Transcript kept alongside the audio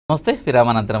నమస్తే.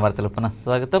 విరామానంతరం వార్తలు పునః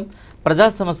స్వాగతం. ప్రజా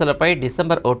సమస్యలపై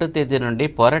డిసెంబర్ 1వ తేదీ నుండి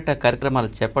పోరాట కార్యక్రమాలు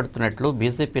చేపడుతున్నట్లు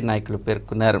బీజేపీ నాయకులు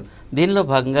పేర్కొన్నారు. దీనిలో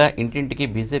భాగంగా ఇంటింటికి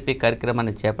బీజేపీ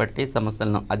కార్యక్రమాన్ని చేపట్టి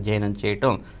సమస్యలను అధ్యయనం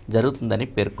చేయడం జరుగుతుందని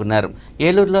పేర్కొన్నారు.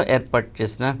 ఏలూరులో ఏర్పాటు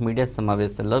చేసిన మీడియా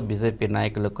సమావేశంలో బీజేపీ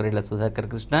నాయకులు కొరిల సుధాకర్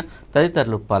కృష్ణ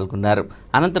తదితరులు పాల్గొన్నారు.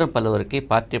 అనంతరం పలువురికి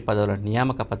పార్టీ పదవుల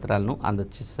నియామక పత్రాలను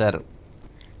అందజేశారు.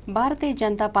 భారతీయ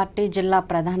జనతా పార్టీ జిల్లా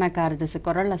ప్రధాన కార్యదర్శి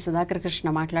కొరళ్ల సుధాకర్ కృష్ణ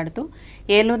మాట్లాడుతూ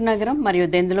ఏలూరు నగరం మరియు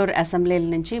దెందులూరు అసెంబ్లీల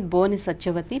నుంచి బోని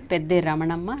సత్యవతి, పెద్ది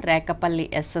రమణమ్మ, రేకపల్లి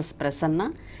ఎస్ఎస్ ప్రసన్న,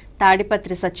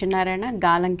 తాడిపత్రి సత్యనారాయణ,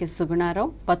 గాలంకి సుగుణారావు,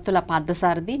 పత్తుల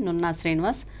పార్థసారథి, నున్నా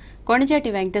శ్రీనివాస్,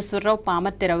 కొణిజేటి వెంకటేశ్వరరావు,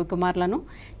 పామర్తి రవికుమార్లను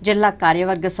జిల్లా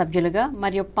కార్యవర్గ సభ్యులుగా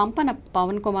మరియు పంపన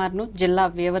పవన్ కుమార్ను జిల్లా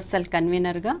వేవర్ సెల్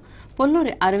కన్వీనర్గా,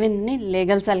 పుల్లూరి అరవింద్ని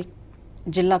లీగల్ సెల్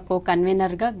జిల్లా కో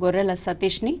కన్వీనర్గా, గొర్రెల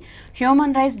సతీష్ని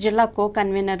హ్యూమన్ రైట్స్ జిల్లా కో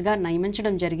కన్వీనర్గా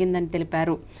నియమించడం జరిగిందని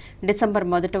తెలిపారు. డిసెంబర్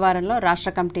మొదటి వారంలో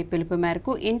రాష్ట్ర కమిటీ పిలుపు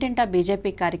మేరకు ఇంటింటా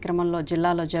బీజేపీ కార్యక్రమంలో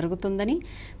జిల్లాలో జరుగుతుందని,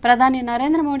 ప్రధాని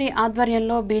నరేంద్ర మోడీ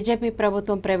ఆధ్వర్యంలో బీజేపీ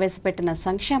ప్రభుత్వం ప్రవేశపెట్టిన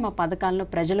సంక్షేమ పథకాలను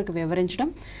ప్రజలకు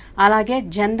వివరించడం, అలాగే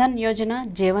జన్ధన్ యోజన,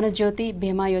 జీవన జ్యోతి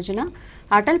బీమా యోజన,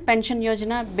 అటల్ పెన్షన్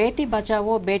యోజన, బేటీ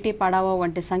బచావో బేటీ పడావో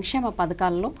వంటి సంక్షేమ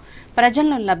పథకాలలో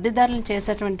ప్రజలను లబ్ధిదారులను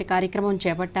చేసేటువంటి కార్యక్రమం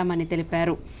చేపట్టామని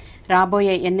తెలిపారు.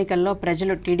 రాబోయే ఎన్నికల్లో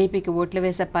ప్రజలు టీడీపీకి ఓట్లు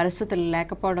వేసే పరిస్థితులు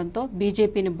లేకపోవడంతో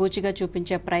బీజేపీని బూచిగా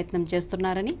చూపించే ప్రయత్నం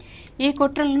చేస్తున్నారని, ఈ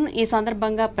కుట్రలను ఈ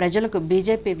సందర్భంగా ప్రజలకు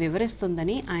బీజేపీ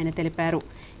వివరిస్తుందని ఆయన తెలిపారు.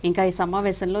 ఇంకా ఈ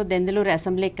సమావేశంలో దెందులూరు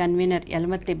అసెంబ్లీ కన్వీనర్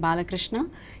యలమర్తి బాలకృష్ణ,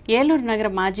 ఏలూరు నగర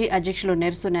మాజీ అధ్యక్షులు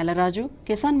నెర్సు నెలరాజు,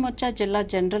 కిసాన్ మోర్చా జిల్లా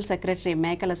జనరల్ సెక్రటరీ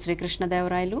మేకల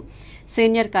శ్రీకృష్ణదేవరాయలు,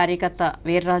 సీనియర్ కార్యకర్త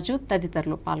వీర్రాజు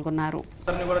తదితరులు పాల్గొన్నారు.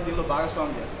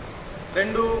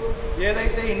 రెండు,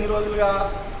 ఏదైతే ఇన్ని రోజులుగా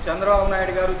చంద్రబాబు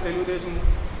నాయుడు గారు తెలుగుదేశం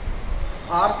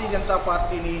భారతీయ జనతా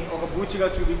పార్టీని ఒక బూచిగా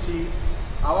చూపించి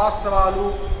అవాస్తవాలు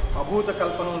అభూత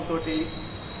కల్పనలతోటి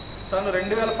తను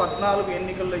 2014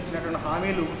 ఎన్నికల్లో ఇచ్చినటువంటి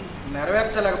హామీలు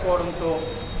నెరవేర్చలేకపోవడంతో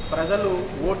ప్రజలు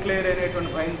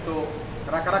ఓట్లేరనేటువంటి భయంతో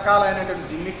రకరకాలైనటువంటి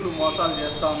జిమ్మికులు మోసాలు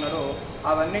చేస్తూ ఉన్నారో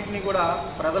అవన్నింటినీ కూడా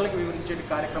ప్రజలకు వివరించే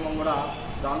కార్యక్రమం కూడా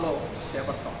దానిలో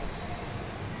చేపడతాం.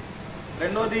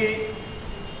 రెండోది,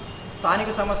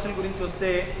 స్థానిక సమస్యల గురించి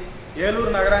వస్తే ఏలూరు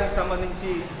నగరానికి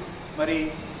సంబంధించి మరి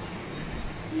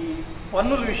ఈ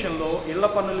పన్నుల విషయంలో, ఇళ్ల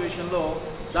పన్నుల విషయంలో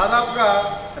దాదాపుగా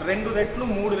 2 రెట్లు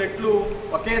 3 రెట్లు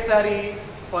ఒకేసారి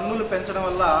పన్నులు పెంచడం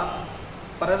వల్ల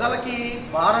ప్రజలకి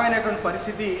భారమైనటువంటి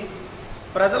పరిస్థితి.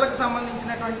 ప్రజలకు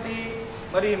సంబంధించినటువంటి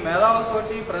మరి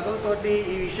మేధావులతోటి ప్రజలతోటి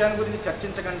ఈ విషయాన్ని గురించి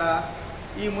చర్చించకుండా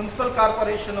ఈ మున్సిపల్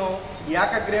కార్పొరేషను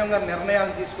ఏకగ్రీవంగా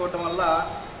నిర్ణయాలు తీసుకోవటం వల్ల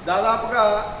దాదాపుగా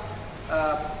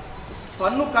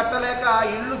పన్ను కట్టలేక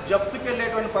ఇళ్లు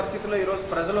జప్తుకెళ్లేటువంటి పరిస్థితిలో ఈరోజు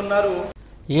ప్రజలున్నారు.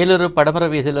 ఏలూరు పడమర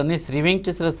వీధిలోని శ్రీ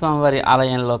వెంకటేశ్వర స్వామివారి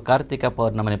ఆలయంలో కార్తీక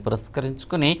పౌర్ణమిని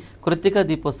పురస్కరించుకుని కృత్తికా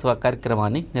దీపోత్సవ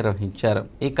కార్యక్రమాన్ని నిర్వహించారు.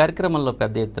 ఈ కార్యక్రమంలో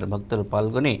పెద్ద ఎత్తున భక్తులు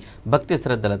పాల్గొని భక్తి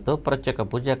శ్రద్ధలతో ప్రత్యేక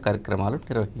పూజా కార్యక్రమాలు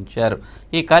నిర్వహించారు.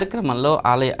 ఈ కార్యక్రమంలో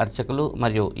ఆలయ అర్చకులు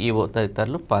మరియు ఈవో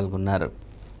తదితరులు పాల్గొన్నారు.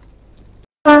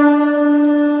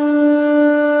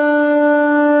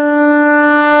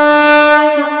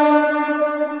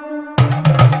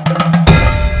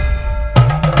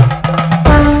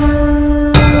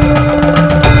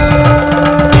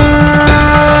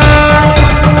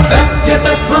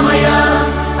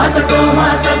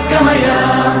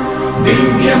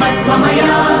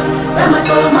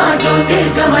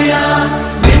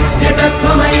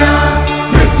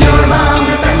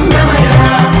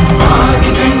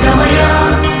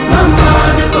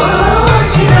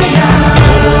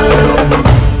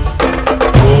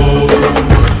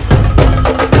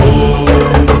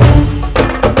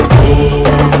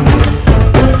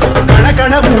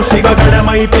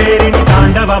 శివగణమై పేరిని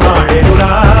తాండవమాడెనురా,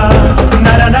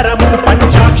 నర నరము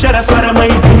పంచాక్షర స్వరమై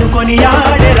ధునుకొని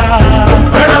ఆడెరా.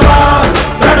 ప్రణవ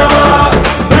ప్రణవ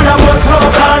ప్రణవోద్భవ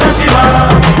ప్రాణ శివ,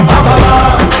 అభవ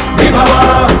విభవ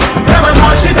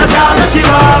ప్రమదాశ్రిత ధ్యాన శివ.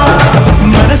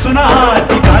 మనసున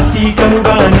ఆర్తి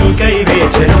కార్తీకముగా నీకై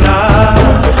వేచెనురా,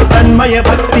 తన్మయ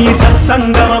భక్తి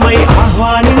సత్సంగమమై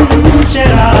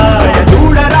ఆహ్వానించెరా.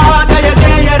 చూడరా దయ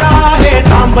చేయరా హే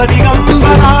సాంబ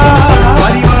దిగంబరా,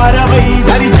 పరివారమై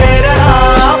దరి చేరరా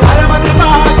పరమ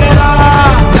కృపాకరా.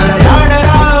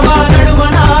 నడయాడరా మా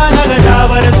నడుమన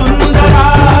నగజావర సుందరా,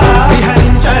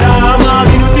 విహరించరా మా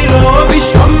వినుతిలో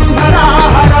విశ్వంభరా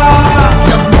హరా.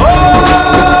 శంభో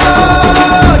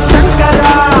శంకర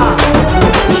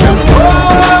శంభో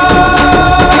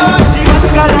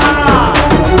శివంకర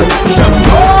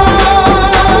శంభో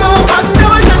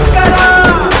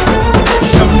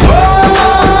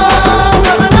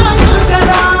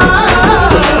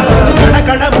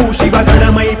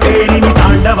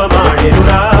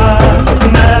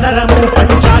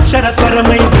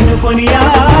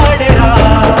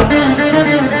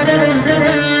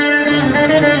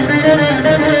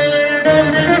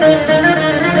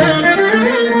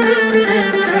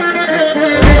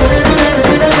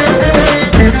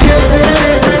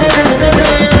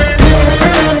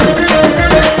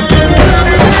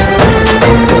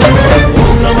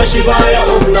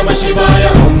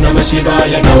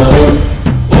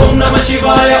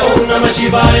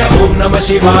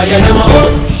శివాయ నమః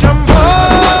శంభో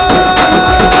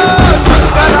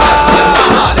శంకర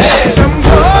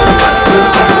శంభో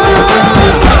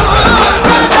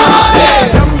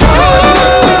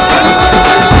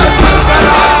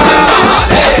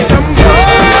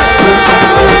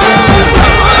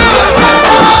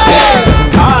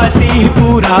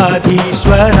కాశీపురాధీశ్వరా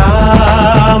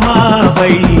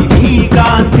మాపై నీ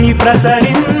కాంతి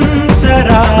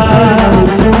ప్రసరించరా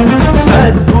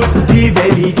సద్బుద్ధి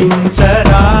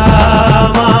వెలిగించరా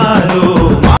మాలో.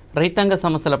 రైతాంగ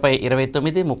సమస్యలపై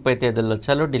 29, 30 తేదీల్లో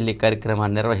చలో ఢిల్లీ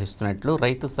కార్యక్రమాన్ని నిర్వహిస్తున్నట్లు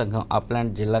రైతు సంఘం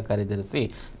అప్లాంట్ జిల్లా కార్యదర్శి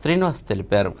శ్రీనివాస్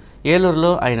తెలిపారు.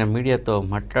 ఏలూరులో ఆయన మీడియాతో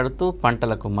మాట్లాడుతూ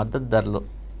పంటలకు మద్దతు ధరలు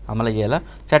అమలయ్యేలా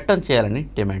చట్టం చేయాలని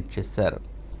డిమాండ్ చేశారు.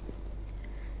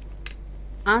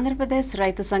 ఆంధ్రప్రదేశ్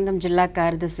రైతు సంఘం జిల్లా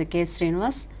కార్యదర్శి కె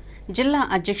శ్రీనివాస్ జిల్లా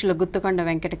అధ్యక్షులు గుత్తుకొండ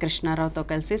వెంకటకృష్ణారావుతో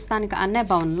కలిసి స్థానిక అన్నే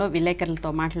భవన్లో విలేకరులతో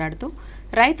మాట్లాడుతూ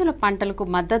రైతుల పంటలకు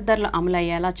మద్దతు ధరలు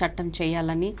అమలయ్యేలా చట్టం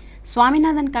చేయాలని,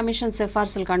 స్వామినాథన్ కమిషన్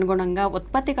సిఫార్సులకు అనుగుణంగా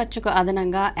ఉత్పత్తి ఖర్చుకు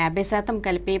అదనంగా 50%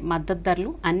 కలిపి మద్దతు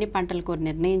ధరలు అన్ని పంటలకు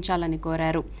నిర్ణయించాలని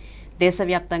కోరారు.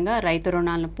 దేశవ్యాప్తంగా రైతు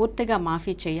రుణాలను పూర్తిగా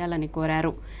మాఫీ చేయాలని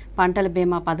కోరారు. పంటల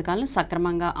బీమా పథకాలను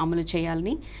సక్రమంగా అమలు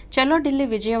చేయాలని చలో ఢిల్లీ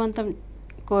విజయవంతం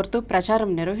కోరుతూ ప్రచారం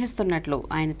నిర్వహిస్తున్నట్లు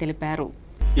ఆయన తెలిపారు.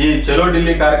 ఈ చలో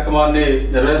ఢిల్లీ కార్యక్రమాన్ని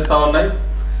నిర్వహిస్తా ఉన్నాయి.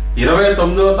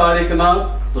 29వ తారీఖున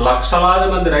లక్షలాది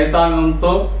మంది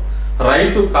రైతాంగంతో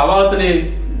రైతు కవాతుని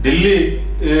ఢిల్లీ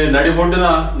నడిబొడ్డున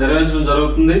నిర్వహించడం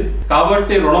జరుగుతుంది.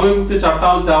 కాబట్టి రుణ విముక్తి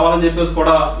చట్టాలను తేవాలని చెప్పేసి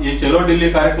కూడా ఈ చలో ఢిల్లీ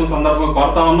కార్యక్రమం సందర్భంగా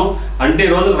కోరుతా ఉన్నాం. అంటే ఈ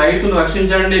రోజు రైతును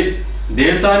రక్షించండి,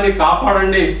 దేశాన్ని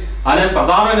కాపాడండి అనే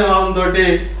ప్రధాన నినాదంతో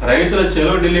రైతుల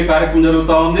చలో ఢిల్లీ కార్యక్రమం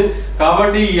జరుగుతూ ఉంది.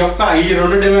 కాబట్టి ఈ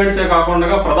 2 డిమాండ్సే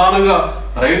కాకుండా ప్రధానంగా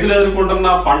రైతులు ఎదుర్కొంటున్న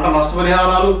పంట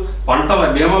నష్టపరిహారాలు, పంటల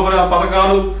బీమా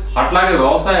పథకాలు, అట్లాగే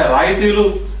వ్యవసాయ రాయితీలు,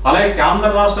 అలాగే కేంద్ర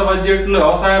రాష్ట్ర బడ్జెట్లు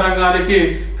వ్యవసాయ రంగానికి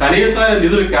కనీసమైన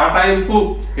నిధులు కేటాయింపు,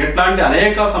 ఇట్లాంటి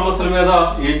అనేక సమస్యల మీద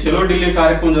ఈ చలో ఢిల్లీ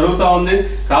కార్యక్రమం జరుగుతూ ఉంది.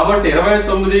 కాబట్టి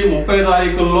 29, 30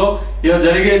 తారీఖుల్లో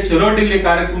జరిగే చలో ఢిల్లీ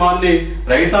కార్యక్రమాన్ని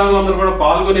రైతాంగం అందరూ కూడా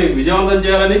పాల్గొని విజయవంతం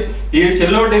చేయాలని, ఈ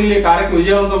చలో ఢిల్లీ కార్యక్రమం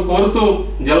విజయవంతం కోరుతూ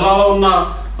జిల్లాలో ఉన్న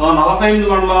 48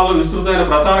 మండలాల్లో విస్తృతమైన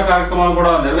ప్రచార కార్యక్రమాలు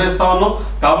కూడా నిర్వహిస్తా ఉన్నాం.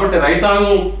 కాబట్టి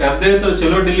రైతాంగం పెద్ద ఎత్తున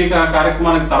చలో ఢిల్లీ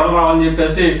కార్యక్రమానికి తరలి రావాలని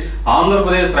చెప్పేసి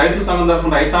ఆంధ్రప్రదేశ్ రైతు సంఘం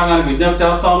తరఫున రైతాంగానికి విజ్ఞప్తి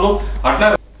చేస్తా ఉన్నాం. అట్లా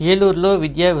ఏలూరులో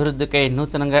విద్యాభివృద్ధికై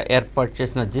నూతనంగా ఏర్పాటు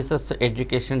చేసిన జీసస్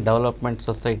ఎడ్యుకేషన్ డెవలప్మెంట్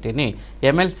సొసైటీని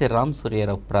ఎమ్మెల్సీ రామ్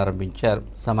సూర్యారావు ప్రారంభించారు.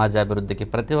 సమాజాభివృద్ధికి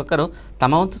ప్రతి ఒక్కరూ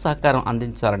తమ వంతు సహకారం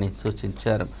అందించాలని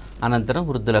సూచించారు. అనంతరం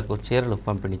వృద్ధులకు చీరలు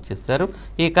పంపిణీ చేశారు.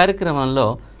 ఈ కార్యక్రమంలో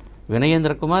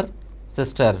వినయేంద్ర కుమార్,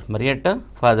 సిస్టర్ మరియట్ట,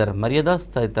 ఫాదర్ మర్యాదాస్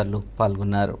తదితరులు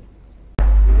పాల్గొన్నారు.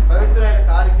 ఇది పవిత్రమైన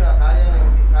కార్యక్రమం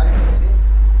ఇది.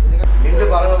 నిండు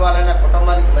బలం ఇవ్వాలని,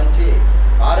 కుటుంబానికి మంచి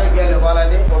ఆరోగ్యాలు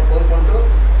ఇవ్వాలని కోరుకుంటూ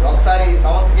ఒకసారి ఈ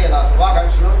సంస్థకి నా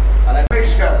శుభాకాంక్షలు.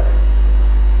 రమేష్ గారు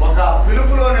ఒక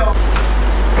పిలుపులోనే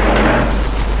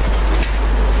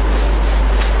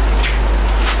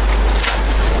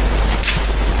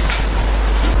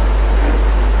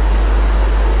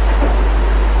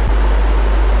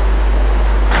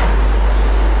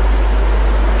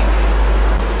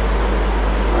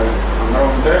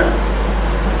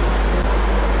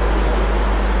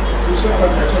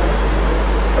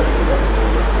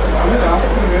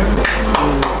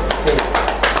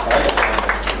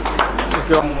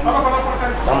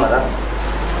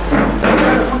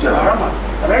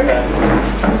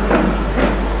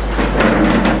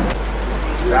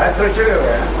శాస్త్రం వచ్చాడు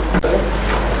కదా.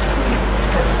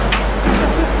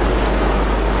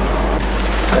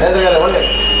 నరేంద్ర గారు ఇవ్వండి,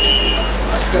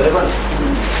 మీరు ఇవ్వండి,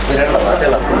 మీరు ఎట్లా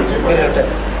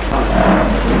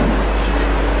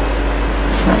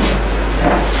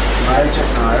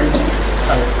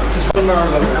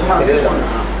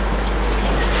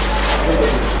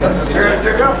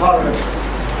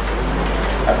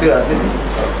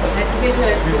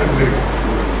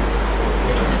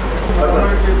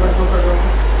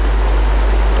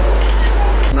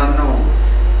నన్ను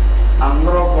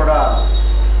అందరూ కూడా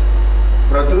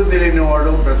బ్రతుకు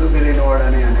తెలియనివాడు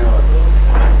అని అనేవాడు.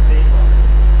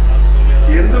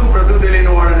 ఎందుకు బ్రతుకు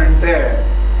తెలియనివాడు అంటే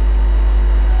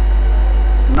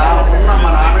నాకున్న మా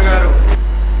నాన్నగారు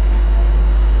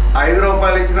 5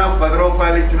 రూపాయలు ఇచ్చినా 10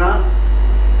 రూపాయలు ఇచ్చినా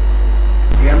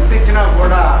ఎంత ఇచ్చినా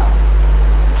కూడా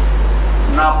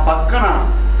నా పక్కన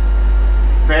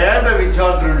పేద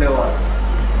విద్యార్థులు ఉండేవారు.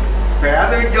 పేద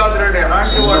విద్యార్థులు అంటే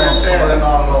ఎలాంటి వాడు అంటే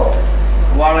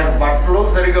వాళ్ళకి బట్టలు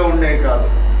సరిగా ఉండేవి కాదు,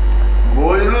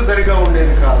 భోజనం సరిగా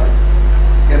ఉండేది కాదు.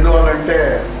 ఎందువల్లంటే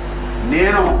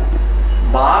నేను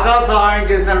బాగా సహాయం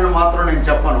చేశానని మాత్రం నేను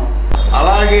చెప్పను.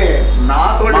 అలాగే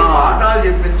నాతో పాఠాలు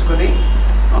చెప్పించుకొని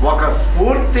ఒక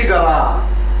స్ఫూర్తి గల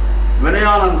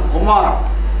వినయానంద్ కుమార్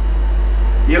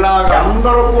ఇలాగ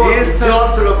అందరూ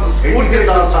విద్యార్థులకు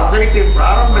స్ఫూర్తిగా సొసైటీ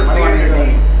ప్రారంభిస్తామనేది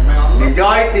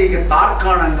నిజాయితీకి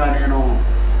తార్కాణంగా నేను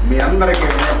మీ అందరికీ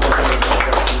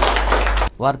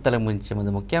వార్తల ముంచే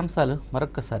ముందు ముఖ్యాంశాలు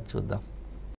మరొకసారి చూద్దాం.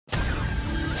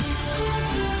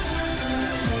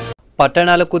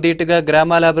 పట్టణాలకు దీటుగా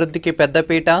గ్రామాల అభివృద్ధికి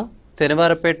పెద్దపీట.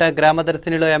 శనివారపేట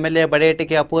గ్రామదర్శినిలో ఎమ్మెల్యే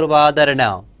బడేటికి అపూర్వ ఆదరణ.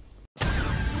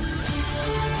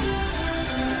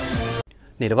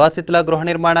 నిర్వాసితుల గృహ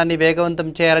నిర్మాణాన్ని వేగవంతం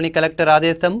చేయాలని కలెక్టర్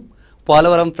ఆదేశం.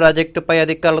 పోలవరం ప్రాజెక్టుపై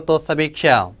అధికారులతో సమీక్ష.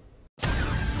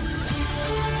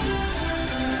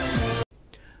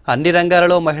 అన్ని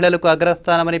రంగాలలో మహిళలకు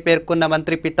అగ్రస్థానమని పేర్కొన్న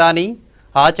మంత్రి పితాని.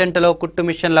 ఆచంటలో కుట్టు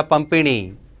మిషన్ల పంపిణీ.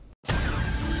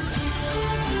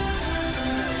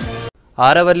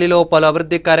 ఆరవల్లిలో పలు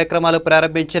అభివృద్ధి కార్యక్రమాలు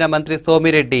ప్రారంభించిన మంత్రి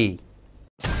సోమిరెడ్డి.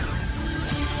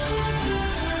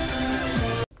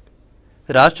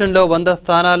 రాష్ట్రంలో 100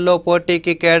 స్థానాల్లో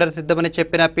పోటీకి కేడర్ సిద్ధమని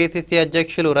చెప్పిన పిసిసి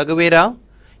అధ్యక్షులు రఘువీర.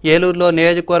 ఏలూరులో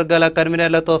నియోజకవర్గాల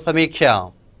కన్వీనర్లతో సమీక్ష.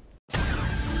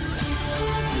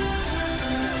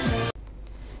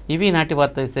 ఇవి నాటి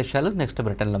వార్తా విశేషాలు. నెక్స్ట్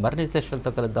బ్రిటన్లో మరిన్ని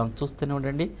విశేషాలతో కలుద్దాం. చూస్తూనే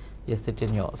ఉండండి SCT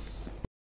న్యూస్.